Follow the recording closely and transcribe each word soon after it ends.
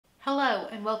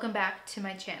and welcome back to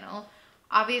my channel.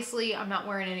 Obviously, I'm not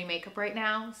wearing any makeup right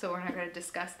now, so we're not going to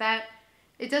discuss that.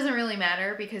 It doesn't really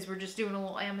matter because we're just doing a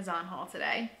little Amazon haul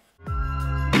today.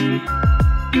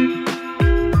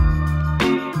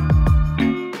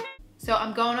 So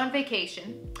I'm going on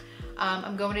vacation.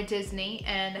 I'm going to Disney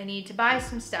and I need to buy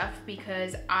some stuff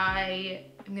because I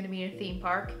am going to be in a theme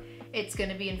park. It's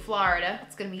going to be in Florida.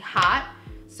 It's going to be hot.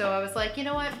 So I was like, you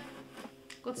know what?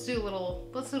 Let's do a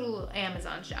little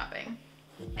Amazon shopping.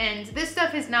 And this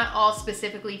stuff is not all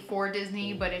specifically for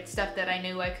Disney, but it's stuff that I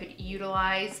knew I could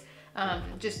utilize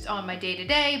just on my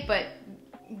day-to-day, but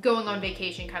going on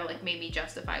vacation kind of like made me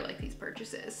justify like these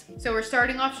purchases. So we're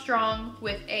starting off strong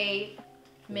with a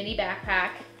mini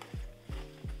backpack.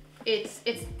 It's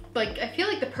like, I feel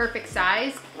like the perfect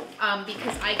size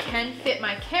because I can fit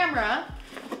my camera,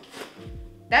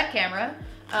 that camera,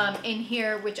 in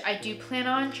here, which I do plan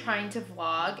on trying to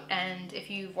vlog. And if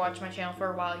you've watched my channel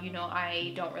for a while, you know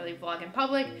I don't really vlog in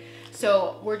public.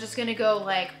 So we're just gonna go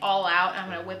like all out. I'm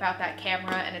gonna whip out that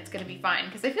camera and it's gonna be fine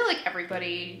because I feel like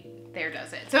everybody there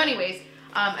does it. So anyways,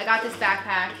 I got this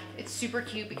backpack. It's super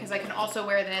cute because I can also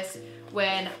wear this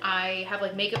when I have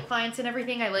like makeup clients and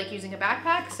everything. I like using a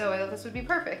backpack, so I thought this would be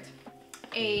perfect.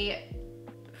 A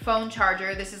phone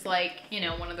charger. This is like, you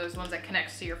know, one of those ones that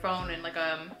connects to your phone and like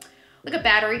a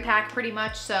battery pack pretty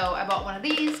much. So I bought one of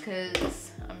these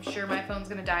because I'm sure my phone's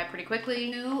gonna die pretty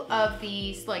quickly. 2 of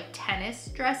these like tennis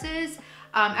dresses.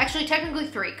 Actually technically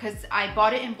 3 because I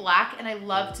bought it in black and I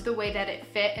loved the way that it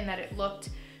fit and that it looked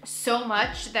so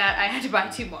much that I had to buy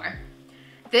 2 more.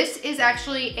 This is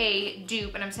actually a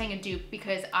dupe, and I'm saying a dupe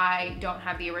because I don't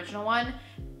have the original one.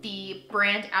 The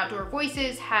brand Outdoor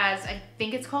Voices has, I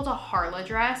think it's called a Harla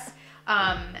dress.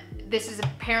 This is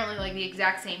apparently like the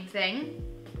exact same thing.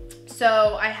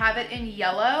 So I have it in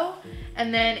yellow,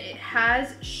 and then it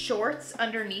has shorts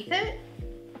underneath it,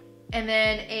 and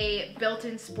then a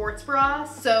built-in sports bra.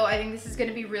 So I think this is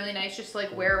gonna be really nice just to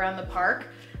like wear around the park.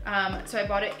 So I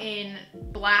bought it in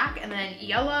black and then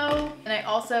yellow, and I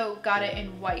also got it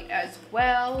in white as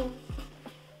well.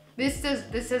 This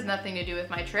has nothing to do with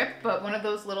my trip, but one of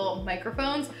those little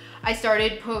microphones, I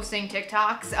started posting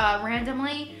TikToks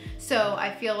randomly. So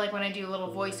I feel like when I do a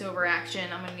little voiceover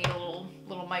action, I'm gonna need a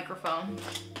little microphone.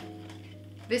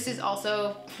 This is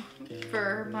also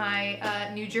for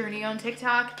my new journey on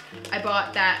TikTok. I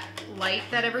bought that light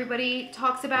that everybody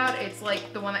talks about. It's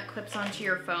like the one that clips onto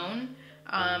your phone.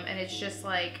 And it's just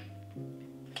like,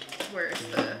 where's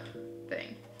the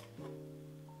thing?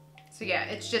 So yeah,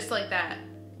 it's just like that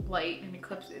light, and it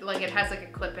clips, like it has like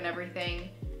a clip and everything.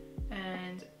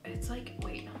 And it's like,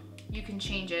 wait, you can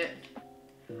change it.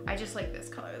 I just like this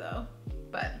color though,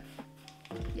 but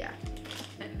yeah.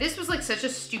 This was like such a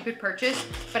stupid purchase,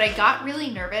 but I got really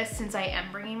nervous since I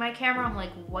am bringing my camera. I'm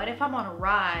like, what if I'm on a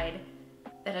ride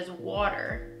that has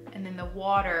water and then the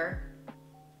water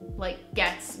like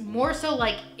gets more so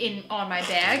like on my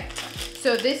bag.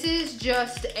 So this is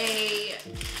just a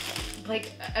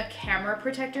camera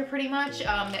protector pretty much.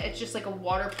 It's just like a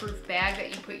waterproof bag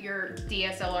that you put your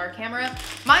DSLR camera.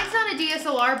 Mine's not a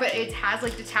DSLR, but it has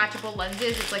like detachable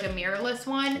lenses. It's like a mirrorless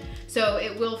one, so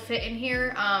it will fit in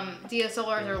here.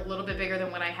 DSLRs are a little bit bigger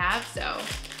than what I have, so,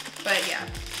 but yeah,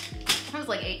 it was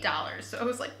like $8, so I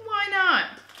was like, why not?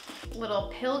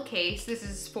 Little pill case. This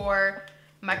is for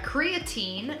my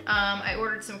creatine. I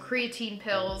ordered some creatine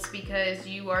pills because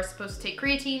you are supposed to take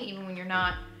creatine even when you're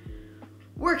not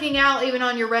working out, even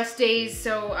on your rest days.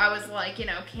 So I was like, you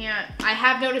know, I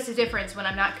have noticed a difference when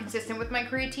I'm not consistent with my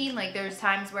creatine. Like there's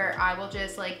times where I will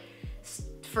just like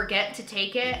forget to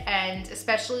take it, and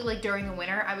especially like during the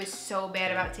winter, I was so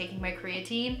bad about taking my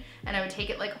creatine, and I would take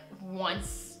it like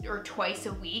once or twice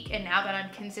a week. And now that I'm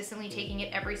consistently taking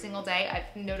it every single day,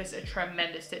 I've noticed a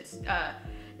tremendous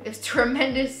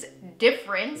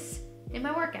difference in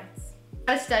my workouts.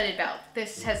 A studded belt.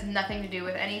 This has nothing to do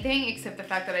with anything except the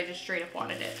fact that I just straight up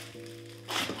wanted it.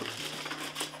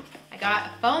 I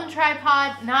got a phone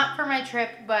tripod, not for my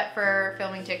trip, but for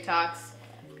filming TikToks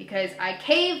because I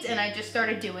caved and I just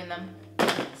started doing them.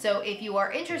 So if you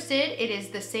are interested, it is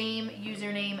the same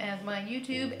username as my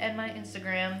YouTube and my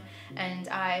Instagram, and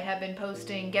I have been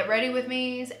posting get ready with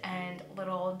me's and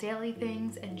little daily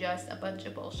things and just a bunch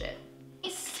of bullshit.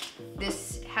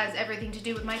 This has everything to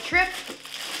do with my trip.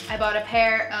 I bought a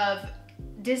pair of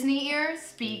Disney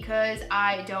ears because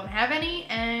I don't have any,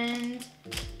 and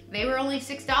they were only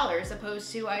 $6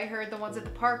 opposed to, I heard the ones at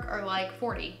the park are like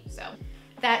 40. So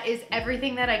that is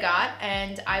everything that I got,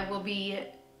 and I will be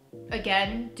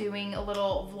again doing a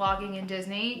little vlogging in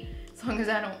Disney as long as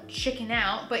I don't chicken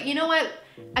out. But you know what?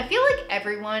 I feel like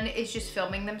everyone is just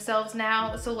filming themselves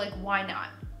now, so like why not?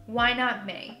 Why not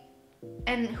me?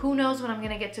 And who knows when I'm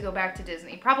gonna get to go back to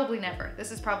Disney. Probably never.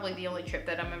 This is probably the only trip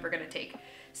that I'm ever gonna take.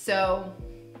 So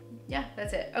yeah,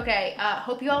 that's it. Okay,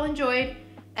 hope you all enjoyed.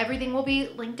 Everything will be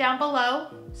linked down below.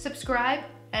 Subscribe,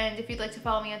 and if you'd like to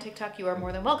follow me on TikTok, you are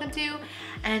more than welcome to.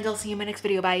 And I'll see you in my next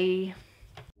video. Bye.